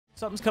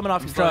something's coming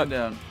off your truck.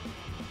 Down.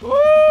 Woo!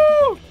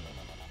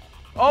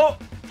 Oh!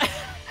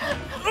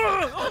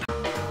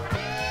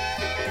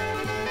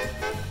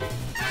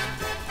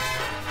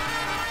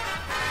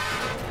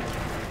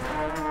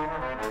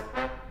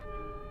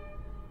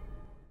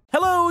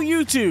 Hello,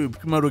 YouTube.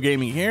 Camodo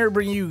Gaming here,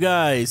 bringing you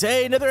guys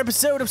another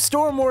episode of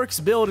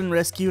Stormworks Build and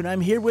Rescue, and I'm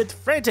here with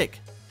Frantic.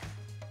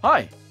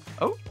 Hi.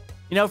 Oh?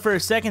 You know, for a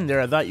second there,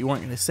 I thought you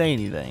weren't going to say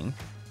anything.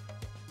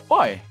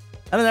 Why?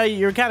 I don't know,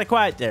 you were kind of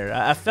quiet there.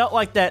 I felt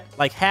like that,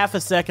 like half a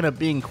second of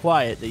being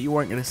quiet, that you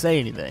weren't going to say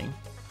anything.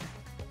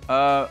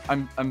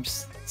 I'm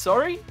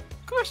sorry?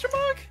 Question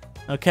mark?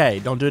 Okay,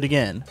 don't do it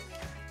again.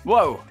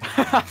 Whoa.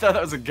 I thought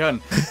that was a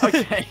gun.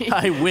 Okay.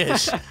 I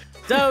wish.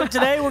 So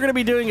today we're going to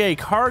be doing a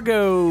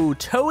cargo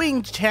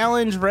towing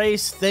challenge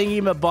race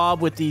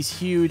thingy-mabob with these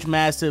huge,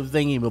 massive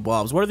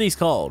thingy-mabobs. What are these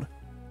called?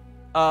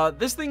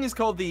 This thing is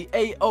called the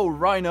AO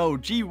Rhino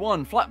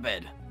G1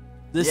 flatbed.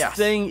 This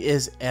thing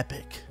is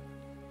epic.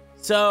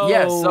 So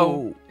yeah,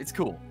 so it's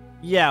cool.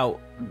 Yeah,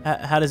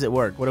 how does it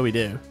work? What do we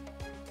do?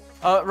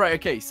 Right,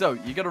 okay, so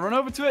you gotta run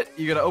over to it,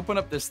 you gotta open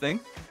up this thing,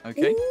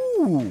 okay?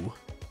 Ooh.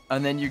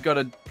 And then you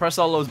gotta press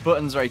all those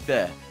buttons right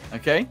there,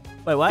 okay?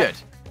 Wait,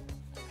 what?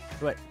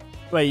 Good.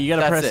 Wait, you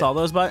gotta press all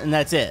those buttons and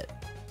that's it?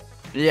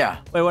 Yeah.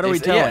 Wait, what are we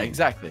towing? Yeah,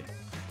 exactly.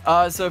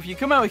 So if you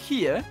come out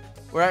here,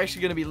 we're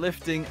actually gonna be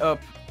lifting up,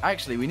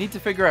 actually, we need to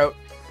figure out,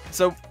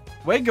 so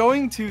we're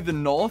going to the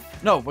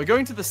north, no, we're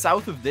going to the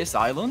south of this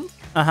island.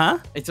 Uh-huh.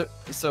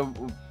 So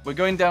we're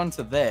going down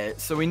to there,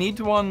 so we need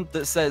one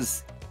that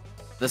says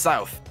the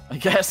south, I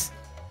guess.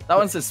 That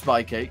one says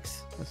spy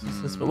cakes.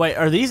 Wait,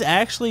 are these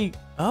actually...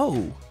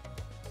 Oh.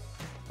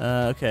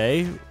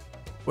 Okay.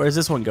 Where's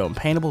this one going?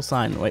 Paintable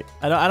sign. Wait,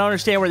 I don't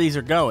understand where these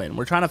are going.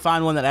 We're trying to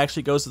find one that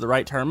actually goes to the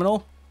right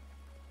terminal.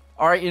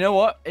 All right, you know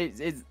what?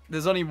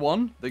 There's only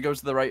one that goes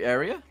to the right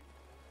area.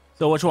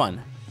 So which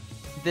one?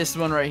 This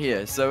one right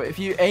here. So if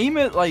you aim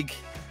at, like,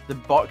 the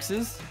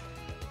boxes...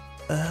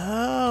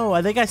 Oh,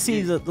 I think I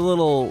see the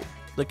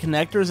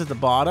connectors at the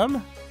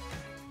bottom.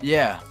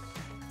 Yeah.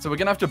 So we're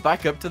gonna have to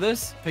back up to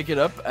this, pick it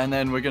up, and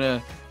then we're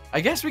gonna... I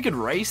guess we could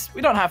race.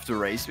 We don't have to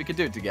race. We could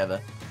do it together.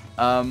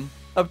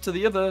 Up to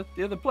the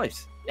other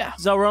place. Yeah.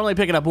 So we're only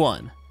picking up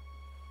one.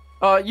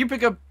 You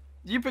pick up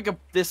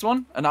this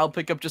one, and I'll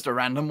pick up just a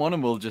random one,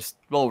 and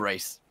we'll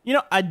race. You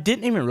know, I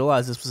didn't even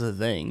realize this was a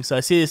thing. So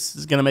I see this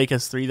is gonna make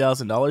us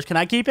 $3,000. Can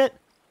I keep it?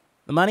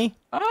 The money?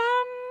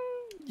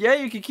 Yeah,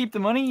 you can keep the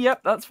money.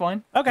 Yep, that's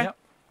fine. Okay. Yep.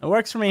 It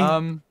works for me. I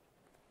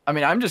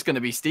mean, I'm just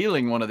gonna be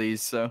stealing one of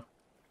these, so.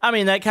 I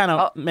mean, that kind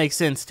of makes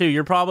sense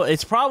too.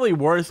 It's probably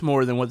worth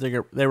more than what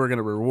they were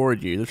gonna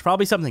reward you. There's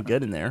probably something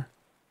good in there.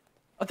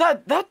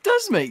 That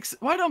does make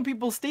sense. Why don't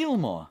people steal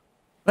more?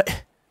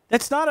 But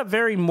that's not a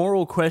very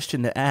moral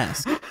question to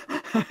ask.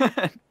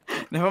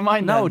 Never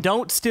mind. No, then.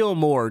 don't steal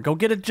more. Go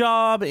get a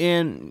job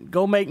and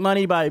go make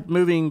money by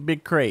moving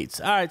big crates.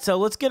 All right, so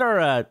let's get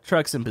our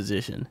trucks in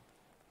position.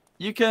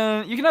 You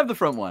can have the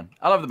front one.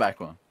 I'll have the back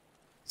one.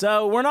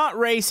 So we're not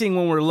racing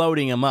when we're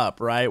loading them up,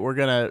 right? We're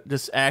gonna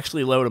just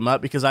actually load them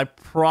up because I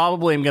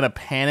probably am gonna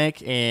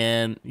panic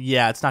and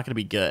yeah, it's not gonna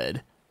be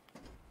good.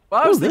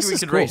 Well, I was thinking we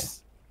could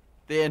race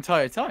the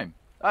entire time.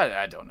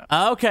 I don't know.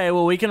 Okay,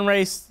 well we can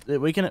race.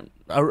 We can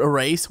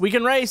race. We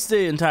can race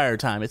the entire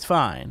time. It's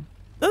fine.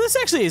 No, this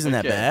actually isn't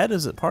that bad.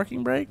 Is it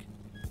parking brake?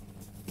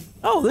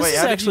 Oh, this is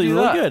actually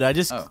really good. I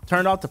just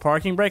turned off the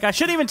parking brake. I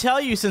shouldn't even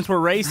tell you since we're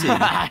racing.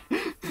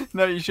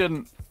 No, you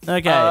shouldn't.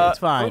 Okay, it's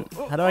fine.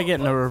 How do I get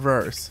into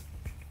reverse?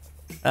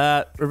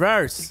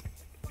 Reverse.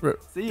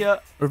 See ya.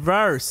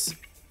 Reverse.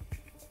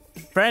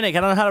 Frantic, I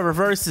don't know how to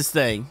reverse this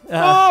thing.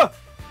 It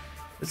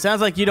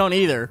sounds like you don't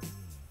either.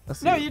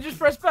 No, you just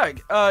press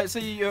back. So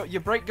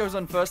your brake goes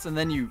on first, and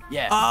then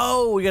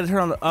Oh, we gotta turn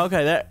on the.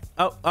 Okay, that.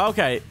 Oh,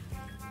 okay.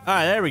 All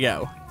right, there we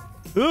go.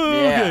 Ooh,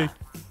 yeah. Okay.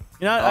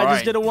 You know, I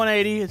just did a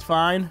 180. It's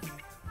fine.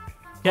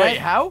 Okay. Wait,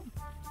 how?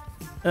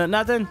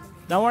 Nothing.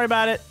 Don't worry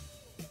about it.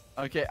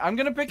 Okay, I'm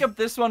gonna pick up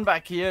this one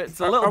back here. It's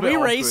a little bit Are we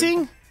awkward.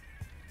 racing?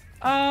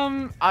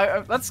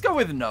 Let's go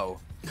with no.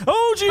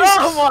 Oh, Jesus!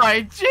 Oh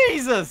my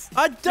Jesus!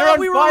 I thought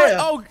we were.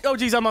 Oh,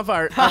 jeez, I'm on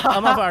fire.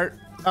 I'm on fire.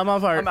 I'm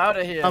on fire. I'm out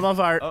of here. I'm on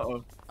fire.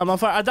 Uh-oh. I'm on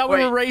fire. I thought we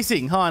were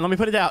racing. Hold on, let me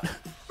put it out.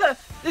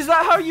 Is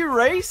that how you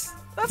race?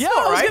 That's not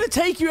right. I was gonna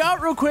take you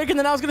out real quick, and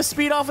then I was gonna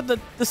speed off with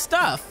the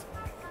stuff.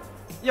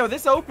 Yo,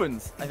 this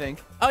opens, I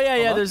think. Oh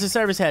yeah. There's a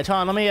service hatch.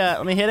 Hold on,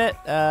 let me hit it.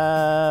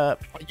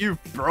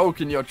 You've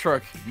broken your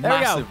truck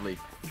massively.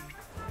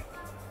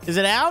 Is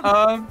it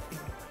out?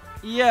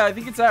 Yeah, I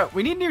think it's out.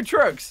 We need new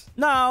trucks.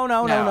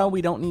 No.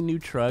 We don't need new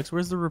trucks.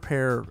 Where's the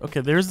repair? Okay,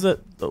 there's the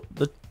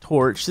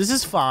torch. This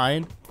is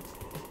fine.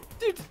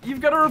 Dude, you've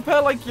got to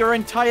repair like your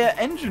entire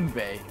engine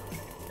bay.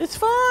 It's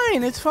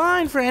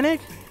fine,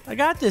 Frantic. I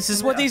got this. This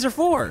is what these are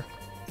for.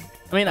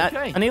 I mean,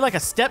 I need like a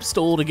step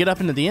stool to get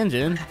up into the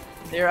engine.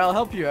 Here, I'll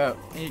help you out.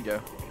 Here you go.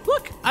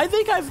 Look, I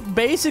think I've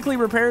basically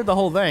repaired the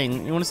whole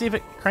thing. You want to see if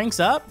it cranks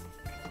up?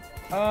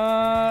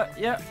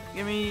 Yeah.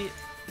 Give me...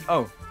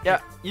 Oh,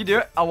 yeah. You do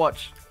it. I'll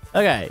watch.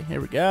 Okay, here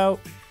we go.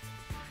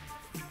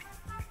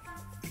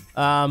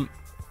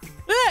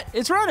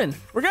 It's running.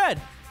 We're good.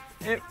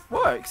 It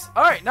works.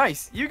 All right,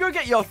 nice. You go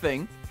get your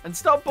thing and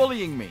stop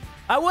bullying me.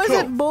 I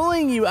wasn't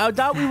bullying you. I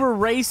thought we were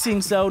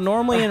racing, so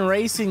normally in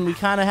racing, we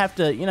kind of have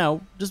to, you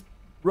know, just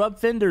rub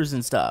fenders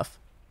and stuff.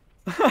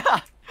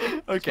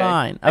 Okay.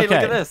 Fine. Hey, okay.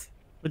 look at this.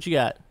 What you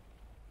got?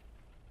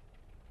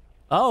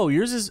 Oh,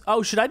 yours is...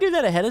 Oh, should I do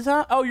that ahead of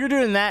time? Oh, you're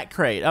doing that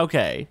crate.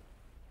 Okay.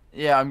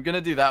 Yeah, I'm going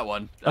to do that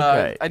one.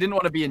 Okay. I didn't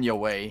want to be in your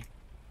way.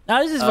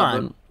 No, this is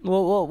fine.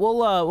 We'll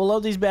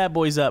load these bad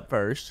boys up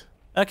first.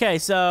 Okay,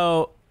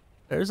 so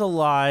there's a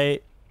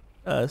light.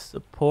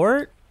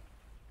 Support.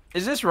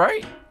 Is this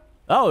right?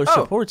 Oh, there's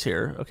supports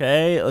here.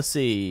 Okay, let's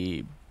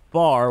see.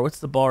 Bar. What's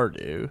the bar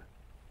do?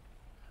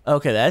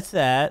 Okay, that's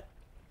that.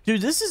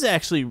 Dude, this is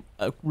actually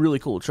a really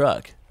cool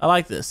truck. I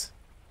like this.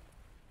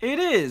 It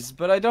is,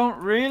 but I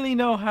don't really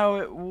know how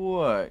it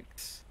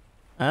works.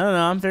 I don't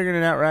know. I'm figuring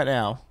it out right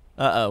now.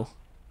 Uh-oh.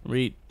 Are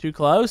we too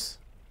close?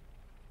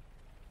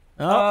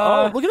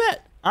 Oh, look at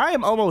that. I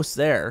am almost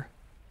there.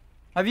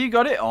 Have you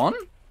got it on?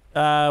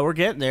 We're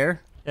getting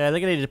there. Yeah, I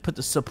think I need to put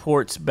the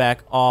supports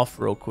back off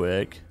real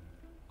quick.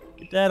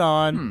 Get that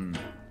on.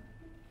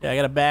 Yeah, I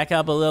gotta back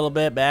up a little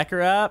bit. Back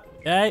her up.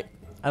 Okay.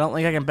 I don't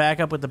think I can back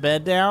up with the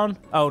bed down.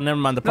 Oh, never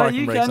mind. The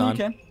parking brake's on.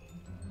 You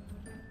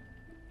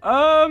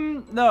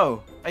can.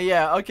 No.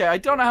 Yeah, okay. I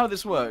don't know how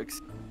this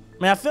works.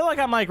 I mean, I feel like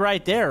I'm like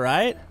right there,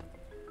 right?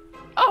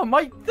 Oh,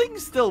 my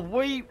thing's still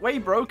way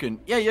broken.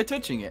 Yeah, you're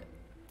touching it.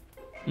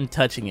 I'm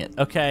touching it.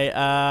 Okay,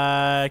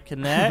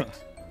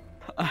 connect.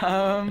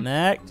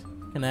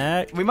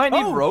 Connect. We might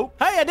need rope.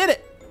 Hey, I did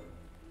it.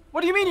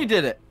 What do you mean you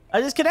did it?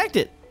 I just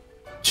connected.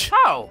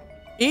 How?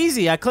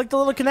 Easy. I clicked the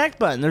little connect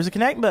button. There's a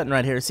connect button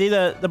right here. See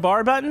the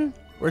bar button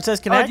where it says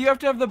connect? Oh, do you have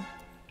to have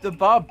the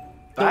bar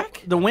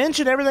back? The winch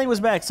and everything was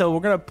back, so we're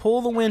going to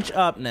pull the winch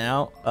up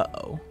now.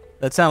 Uh-oh.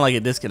 That sounded like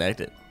it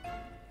disconnected.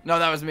 No,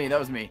 that was me. That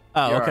was me.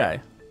 Oh, you're okay.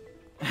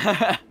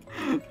 Right.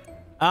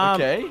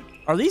 Okay.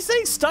 Are these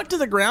things stuck to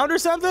the ground or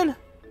something?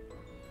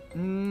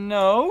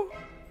 No.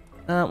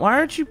 Why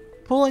aren't you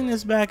pulling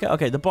this back up?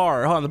 Okay, the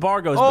bar. Hold on, the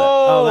bar goes back.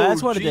 Oh,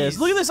 that's what it is.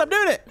 Look at this. I'm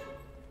doing it.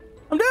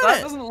 I'm doing it.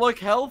 That doesn't look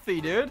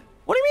healthy, dude.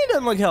 What do you mean it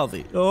doesn't look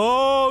healthy?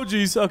 Oh,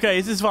 jeez. Okay,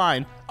 this is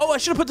fine. Oh, I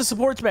should have put the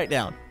supports back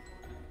down.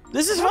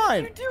 This is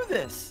fine. How did you do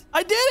this?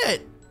 I did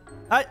it.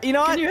 You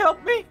know what? Can you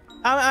help me?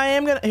 I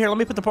am going to... Here, let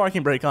me put the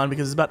parking brake on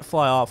because it's about to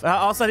fly off.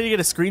 Also, I need to get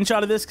a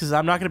screenshot of this because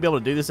I'm not going to be able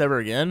to do this ever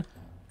again.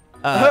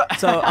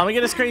 So I'm going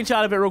to get a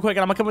screenshot of it real quick,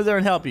 and I'm going to come over there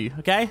and help you,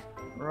 okay?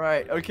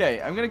 Right,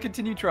 okay. I'm going to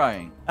continue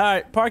trying. All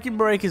right, parking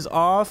brake is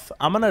off.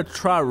 I'm going to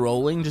try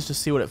rolling just to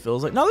see what it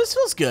feels like. No, this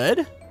feels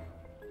good.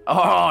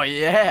 Oh,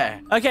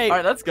 yeah. Okay. All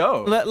right, let's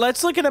go.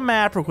 Let's look at a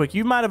map real quick.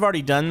 You might have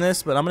already done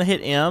this, but I'm going to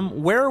hit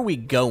M. Where are we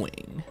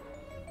going?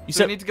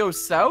 So we need to go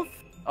south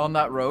on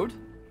that road?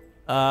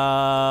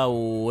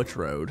 Which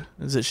road?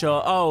 Does it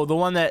show? Oh, the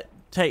one that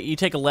you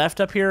take a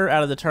left up here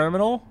out of the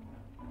terminal?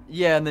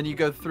 Yeah, and then you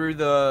go through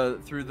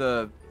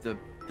the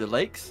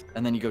lakes,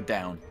 and then you go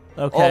down.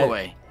 Okay. All the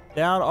way.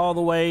 Down all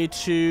the way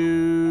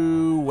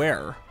to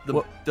where?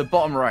 The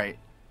bottom right.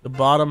 The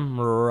bottom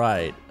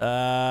right.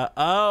 The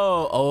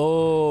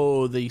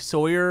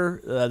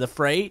Sawyer, the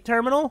freight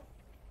terminal?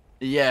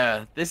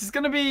 Yeah, this is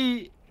gonna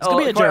be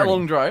quite a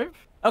long drive.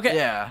 Okay.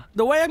 Yeah.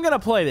 The way I'm gonna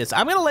play this,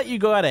 I'm gonna let you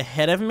go out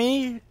ahead of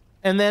me,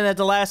 and then at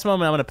the last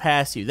moment, I'm gonna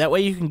pass you. That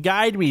way, you can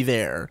guide me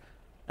there,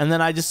 and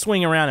then I just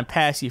swing around and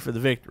pass you for the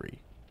victory.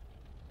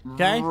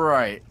 Okay.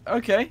 Right.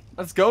 Okay.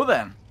 Let's go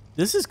then.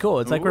 This is cool.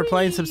 It's like we're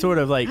playing some sort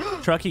of like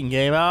trucking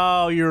game.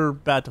 Oh, you're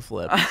about to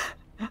flip.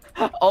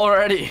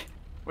 Already.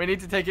 We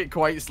need to take it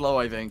quite slow,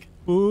 I think.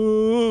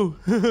 Ooh.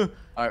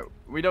 All right.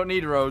 We don't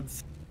need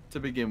roads to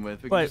begin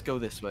with. We can just go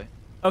this way.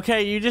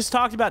 Okay, you just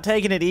talked about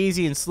taking it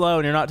easy and slow,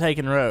 and you're not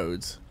taking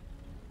roads.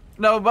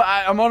 No, but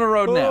I'm on a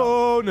road now.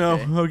 Oh, no.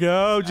 Okay.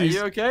 Oh, jeez. Are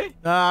you okay?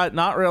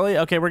 Not really.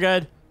 Okay, we're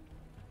good.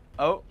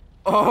 Oh.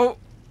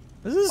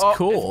 This is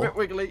cool. It's a bit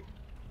wiggly.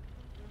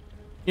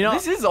 You know,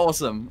 this is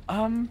awesome.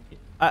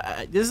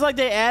 this is like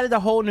they added a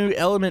whole new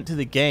element to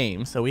the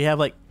game. So we have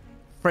like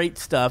freight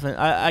stuff, and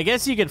I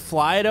guess you could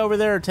fly it over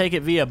there or take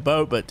it via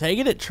boat, but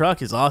taking it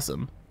truck is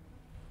awesome.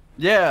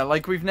 Yeah,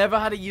 like we've never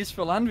had a use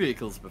for land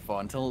vehicles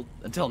before until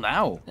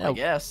now. Yeah. I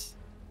guess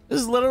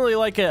this is literally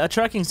like a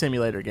trucking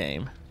simulator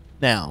game.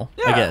 Now,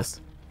 I guess.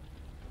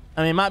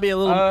 I mean, it might be a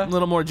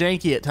little more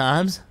janky at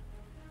times.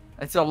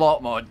 It's a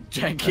lot more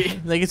janky. I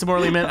think it's more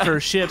meant for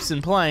ships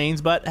and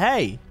planes, but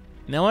hey,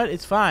 you know what?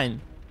 It's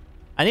fine.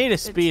 I need to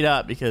speed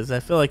up because I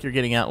feel like you're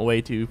getting out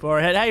way too far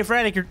ahead. Hey,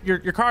 Frantic,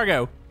 your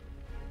cargo.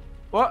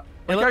 What?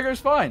 My cargo's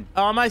fine.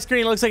 Oh, on my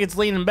screen, it looks like it's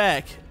leaning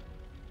back.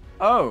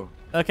 Oh.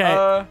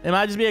 Okay. It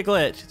might just be a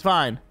glitch. It's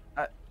fine.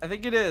 I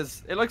think it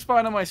is. It looks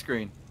fine on my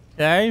screen.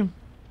 Okay.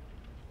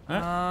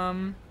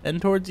 Heading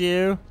towards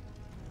you.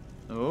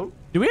 Oh.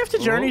 Do we have to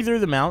journey through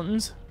the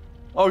mountains?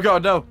 Oh,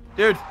 God, no.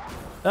 Dude.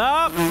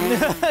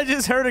 Oh, I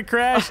just heard a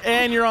crash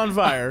and you're on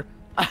fire.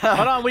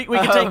 Hold on, we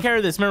can take care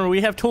of this. Remember,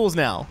 we have tools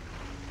now.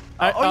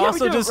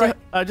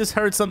 I just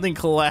heard something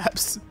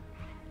collapse.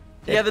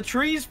 Yeah, the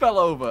trees fell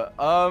over.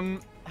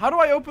 How do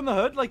I open the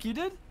hood like you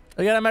did?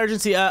 We got an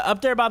emergency.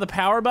 Up there by the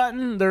power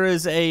button, there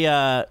is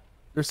a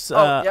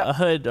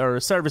hood or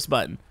a service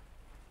button.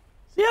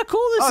 See how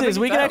cool this is.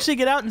 We can actually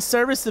get out and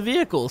service the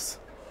vehicles.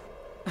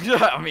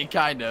 I mean,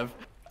 kind of.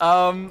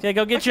 Okay,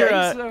 go get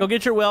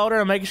your welder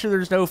and make sure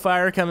there's no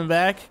fire coming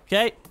back.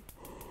 Okay.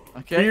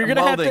 Okay. So you're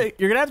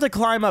gonna have to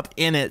climb up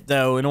in it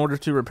though in order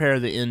to repair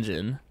the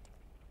engine.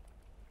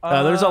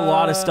 There's a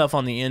lot of stuff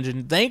on the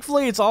engine.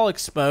 Thankfully, it's all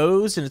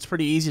exposed and it's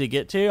pretty easy to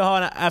get to.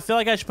 Hold on, I feel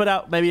like I should put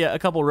out maybe a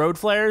couple road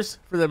flares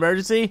for the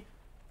emergency.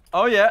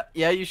 Oh yeah,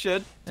 you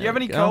should. Do you have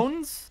any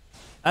cones?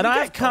 I don't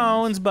have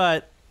cones,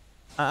 but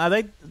I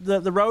think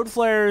the road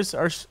flares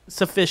are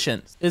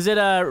sufficient. Is it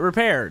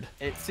repaired?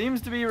 It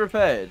seems to be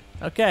repaired.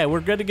 Okay,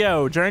 we're good to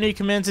go. Journey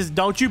commences.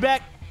 Don't you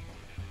back.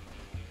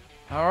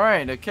 All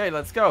right. Okay,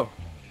 let's go.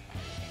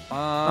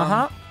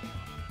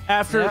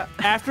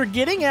 After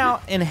getting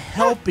out and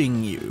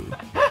helping you,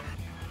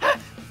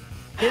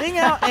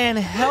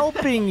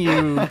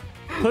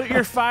 put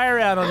your fire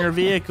out on your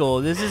vehicle.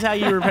 This is how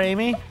you repay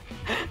me?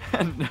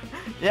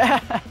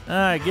 Yeah. All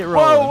right, get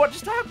rolling. Whoa, what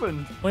just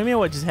happened? What do you mean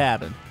what just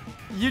happened?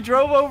 You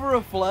drove over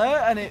a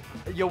flare and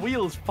your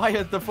wheels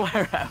fired the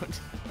flare out.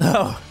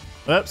 Oh,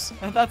 whoops.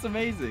 That's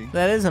amazing.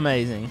 That is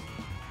amazing.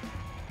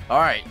 All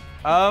right.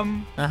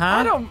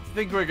 I don't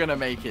think we're gonna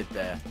make it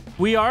there.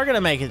 We are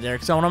gonna make it there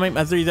because I want to make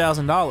my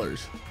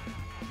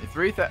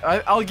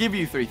 $3,000. I'll give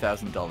you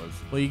 $3,000.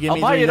 Will you give me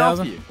 $3,000? I'll buy it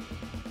off you.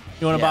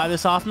 You want to buy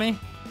this off me?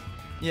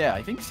 Yeah,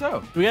 I think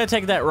so. We gotta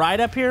take that right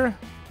up here.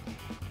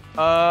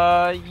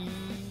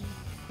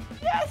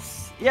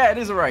 Yes. Yeah, it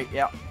is a right.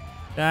 Yeah.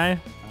 Okay.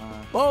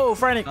 Whoa,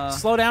 Frantic!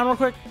 Slow down real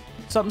quick.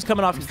 Something's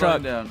coming off your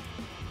truck. Down.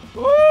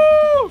 Woo!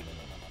 Oh.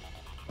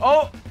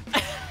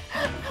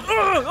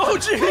 Oh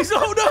jeez!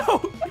 Oh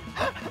no!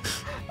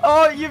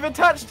 Oh, you've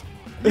attached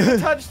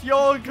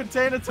your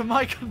container to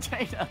my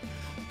container.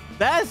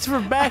 That's for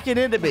backing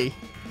into me.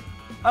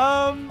 Dude,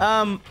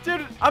 I'm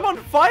on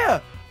fire.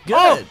 Good.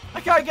 Oh,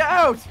 I can't get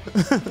out.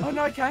 Oh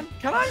no, I can.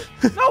 Can I?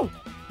 No.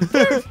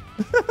 Dude,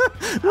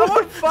 I'm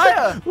on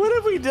fire. What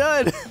have we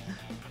done?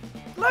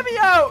 Let me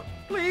out,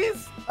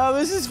 please. Oh,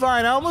 this is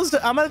fine. I'm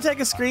gonna take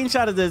a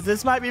screenshot of this.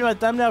 This might be my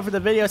thumbnail for the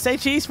video. Say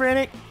cheese,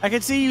 Frantic. I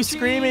can see you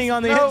screaming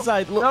on the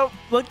inside.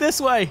 Look this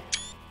way.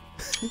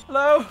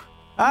 Hello.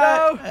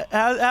 No.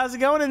 How's it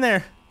going in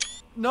there?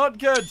 Not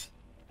good.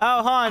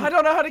 Oh, hon. I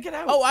don't know how to get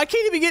out. Oh, I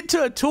can't even get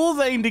to a tool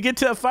thing to get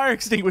to a fire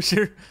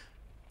extinguisher.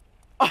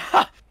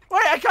 Wait,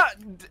 I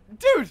can't.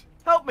 Dude,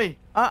 help me.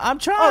 I'm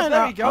trying. Oh,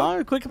 there we go.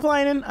 Oh, quit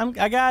complaining.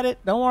 I got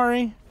it. Don't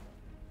worry.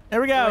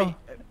 There we go. Wait.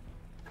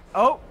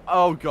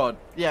 Oh God.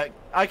 Yeah,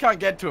 I can't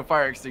get to a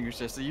fire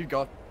extinguisher, so you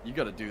got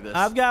to do this.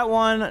 I've got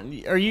one.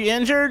 Are you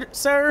injured,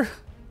 sir?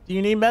 Do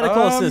you need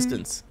medical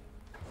assistance?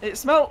 It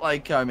smelled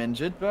like I'm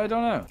injured, but I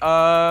don't know.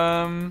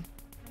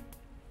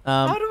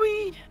 How do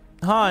we?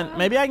 Han,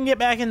 maybe I can get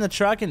back in the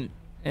truck and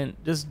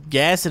just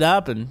gas it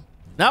up and.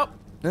 Nope,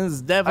 this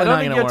is definitely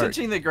not gonna work. I don't think you're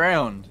touching the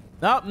ground.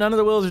 Nope, none of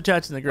the wheels are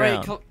touching the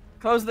ground. Wait,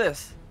 close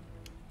this.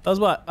 Close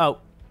what? Oh,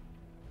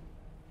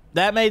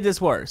 that made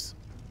this worse.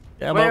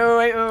 Yeah,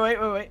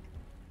 wait.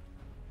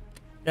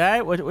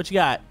 Okay, what you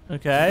got?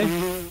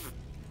 Okay.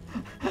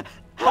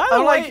 By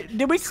the way,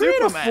 did we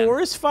create a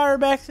forest fire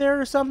back there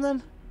or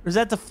something? Or is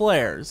that the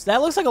flares?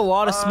 That looks like a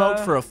lot of smoke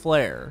for a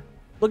flare.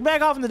 Look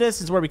back off in the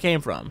distance where we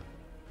came from.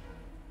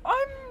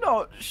 I'm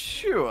not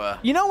sure.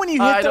 You know when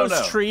you hit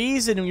those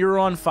trees and you're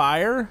on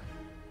fire?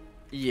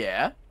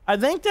 Yeah. I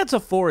think that's a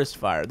forest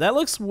fire. That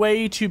looks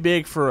way too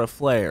big for a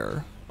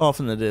flare off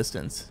in the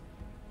distance.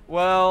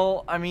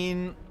 Well, I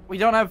mean, we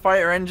don't have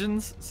fire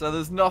engines, so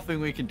there's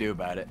nothing we can do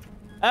about it.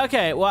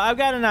 Okay, well, I've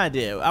got an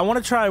idea. I want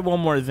to try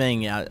one more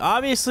thing out.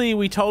 Obviously,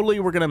 we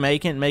totally were going to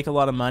make it and make a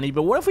lot of money,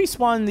 but what if we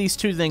spawn these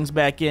two things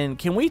back in?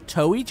 Can we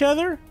tow each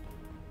other?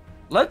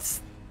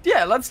 Let's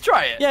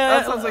try it. Yeah,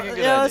 that sounds like a good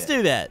idea. Let's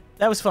do that.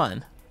 That was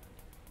fun.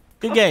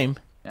 Good game.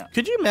 Yeah.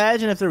 Could you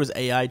imagine if there was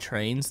AI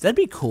trains? That'd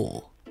be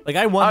cool. Like,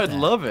 I would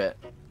love it.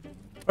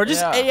 Or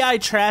just AI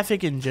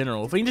traffic in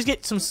general. If we can just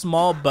get some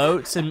small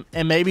boats and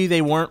maybe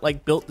they weren't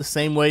like built the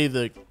same way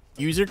the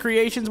user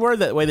creations were,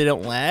 that way they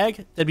don't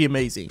lag, that'd be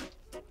amazing.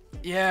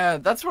 Yeah,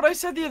 that's what I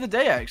said the other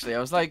day, actually. I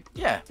was like,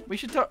 yeah, we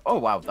should talk. Oh,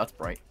 wow, that's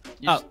bright.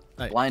 You just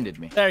blinded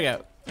me. There you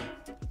go.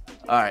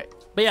 All right.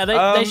 But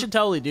yeah, they should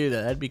totally do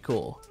that. That'd be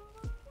cool.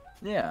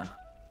 Yeah.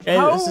 Okay,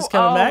 this is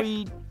coming back. How are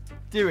we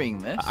doing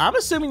this? I'm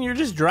assuming you're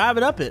just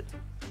driving up it.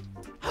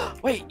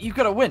 Wait, you've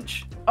got a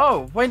winch.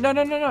 Oh, wait, no.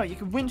 You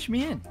can winch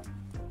me in.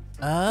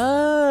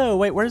 Oh,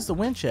 wait, where's the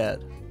winch at?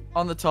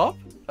 On the top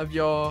of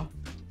your...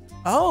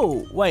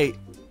 Oh, wait.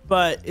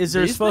 But is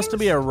there supposed to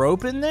be a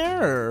rope in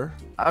there, or...?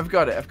 I've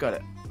got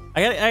it.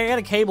 I got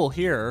a cable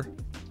here.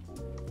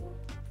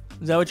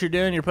 Is that what you're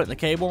doing? You're putting the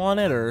cable on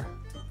it, or?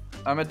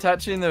 I'm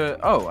attaching the.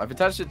 Oh, I've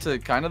attached it to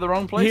kind of the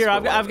wrong place. Here,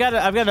 I've got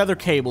another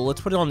cable. Let's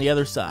put it on the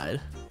other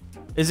side.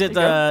 Is it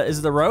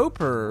the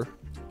rope or?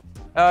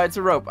 It's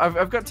a rope.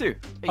 I've got two.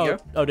 There you go.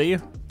 Oh, do you?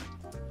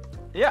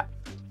 Yeah.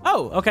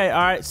 Oh, okay.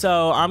 All right.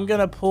 So I'm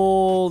gonna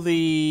pull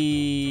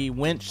the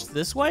winch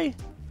this way.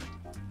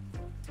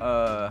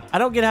 I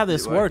don't get how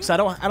this works. I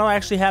don't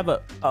actually have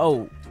a.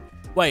 Oh,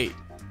 wait.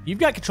 You've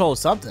got control of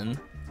something.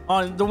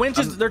 On the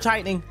winches, they're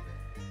tightening.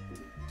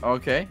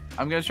 Okay,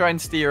 I'm gonna try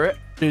and steer it.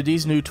 Dude,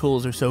 these new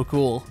tools are so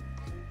cool.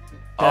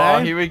 Okay.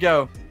 Oh, here we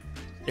go.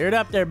 Steer it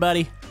up there,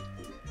 buddy.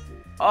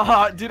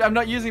 Oh, dude, I'm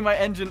not using my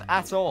engine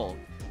at all.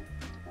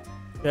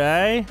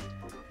 Okay.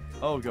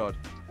 Oh god.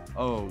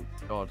 Oh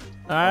god.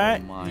 All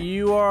right,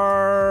 you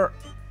are.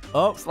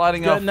 Oh,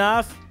 sliding good off.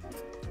 Enough.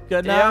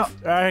 Good enough.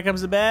 All right, here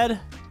comes the bed.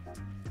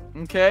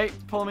 Okay,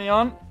 pull me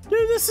on.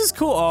 Dude, this is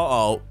cool.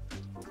 Uh-oh.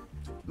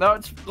 No,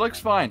 it looks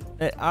fine.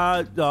 Okay.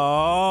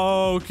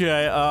 Uh-oh.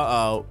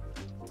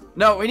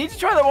 No, we need to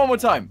try that one more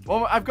time.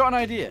 I've got an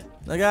idea.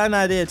 I got an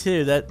idea,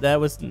 too. That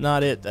was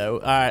not it, though.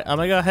 All right, I'm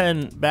going to go ahead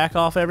and back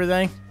off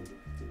everything.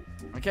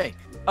 Okay.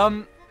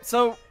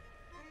 So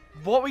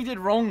what we did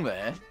wrong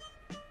there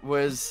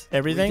was...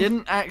 Everything? We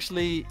didn't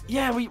actually...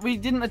 Yeah, we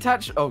didn't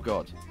attach... Oh,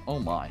 God. Oh,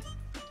 my.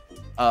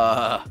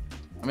 I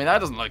mean, that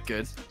doesn't look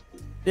good.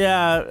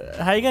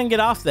 Yeah, how you going to get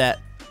off that?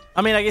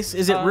 I mean, I guess,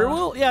 is it rear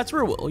wheel? Yeah, it's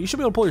rear wheel. You should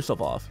be able to pull yourself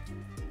off.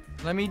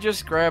 Let me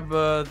just grab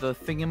the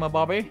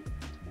thingamabobby.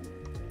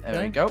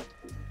 There we go.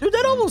 Dude,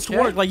 that almost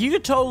worked. Like, you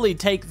could totally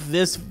take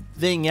this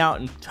thing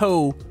out and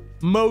tow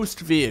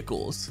most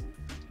vehicles.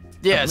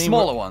 Yeah,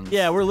 smaller ones.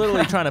 Yeah, we're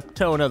literally trying to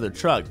tow another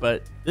truck,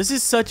 but this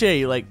is such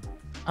a, like,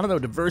 I don't know,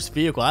 diverse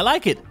vehicle. I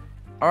like it.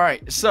 All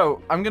right,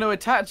 so I'm going to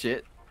attach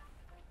it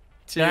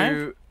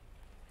to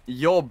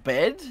your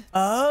bed.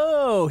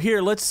 Oh,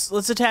 here, let's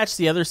attach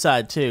the other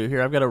side, too.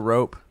 Here, I've got a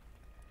rope.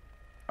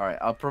 All right,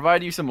 I'll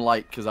provide you some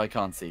light because I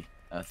can't see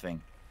a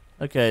thing.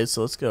 Okay, so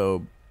let's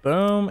go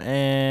boom,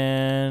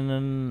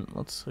 and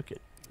let's hook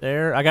it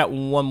there. I got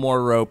one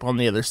more rope on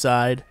the other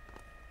side.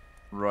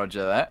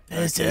 Roger that.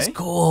 This is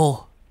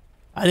cool.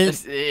 I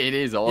didn't. It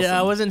is awesome. Yeah,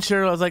 I wasn't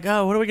sure. I was like,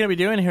 oh, what are we gonna be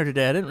doing here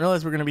today? I didn't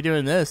realize we were gonna be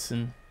doing this,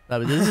 and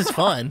this is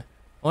fun.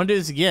 I want to do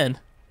this again.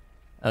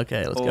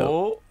 Okay, let's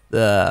go.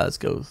 Let's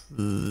go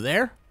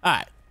there. All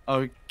right.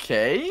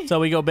 Okay. So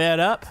we go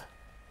bed up.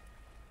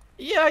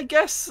 Yeah, I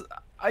guess.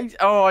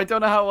 I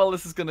don't know how well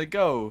this is gonna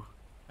go.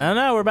 I don't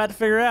know. We're about to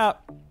figure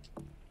out.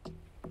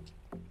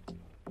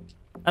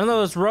 I don't know.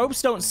 Those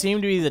ropes don't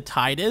seem to be the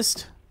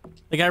tightest.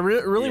 Like, I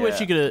really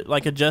wish you could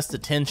like adjust the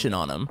tension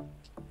on them.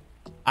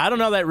 I don't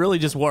know. That really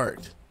just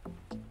worked.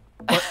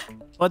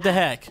 What the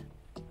heck?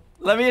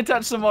 Let me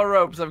attach some more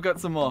ropes. I've got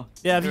some more.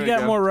 Yeah, if you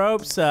got more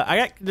ropes,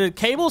 the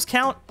cables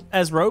count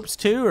as ropes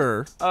too,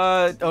 or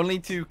only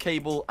 2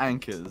 cable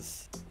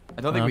anchors.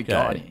 I don't think we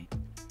got any.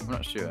 I'm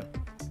not sure.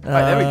 All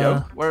right, there we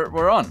go.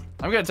 We're on.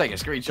 I'm gonna take a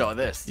screenshot of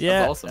this. Yeah,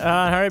 that's awesome.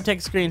 Hurry up, take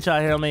a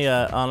screenshot here. Let me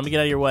get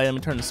out of your way. Let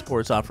me turn the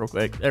sports off real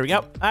quick. There we go.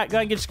 All right, go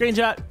ahead and get a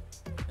screenshot,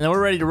 and then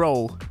we're ready to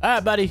roll. All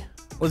right, buddy,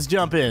 let's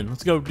jump in.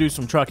 Let's go do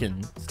some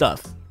trucking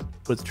stuff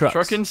with trucks.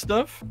 Trucking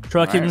stuff.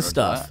 Trucking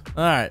stuff.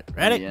 All right,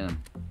 ready? Yeah.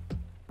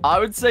 I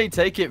would say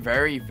take it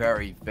very,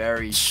 very,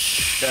 very,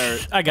 very.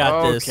 I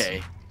got this.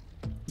 Okay,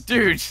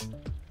 dude.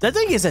 That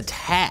thing is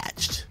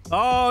attached.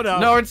 Oh no.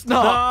 No, it's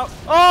not. No.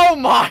 Oh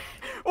my.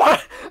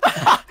 What?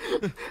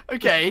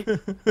 Okay.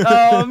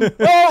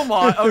 Oh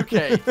my.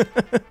 Okay.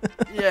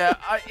 Yeah.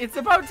 It's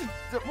about to.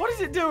 What is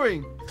it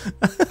doing?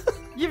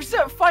 You've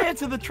set fire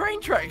to the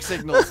train track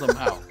signal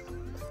somehow.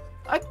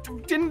 I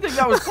didn't think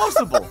that was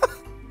possible.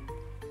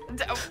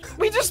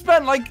 We just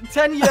spent like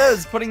 10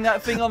 years putting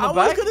that thing on the back.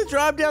 I was gonna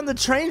drive down the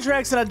train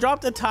tracks and I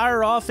dropped the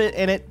tire off it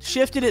and it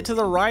shifted it to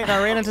the right and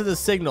I ran into the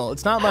signal.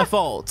 It's not my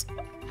fault.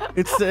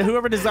 It's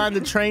whoever designed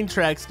the train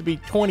tracks to be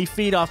 20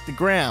 feet off the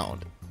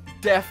ground.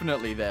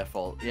 Definitely their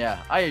fault. Yeah,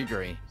 I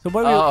agree. So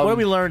what did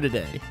we learn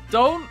today?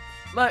 Don't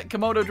let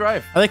Camodo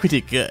drive. I think we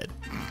did good.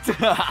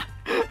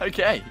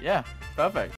 Okay, yeah, perfect.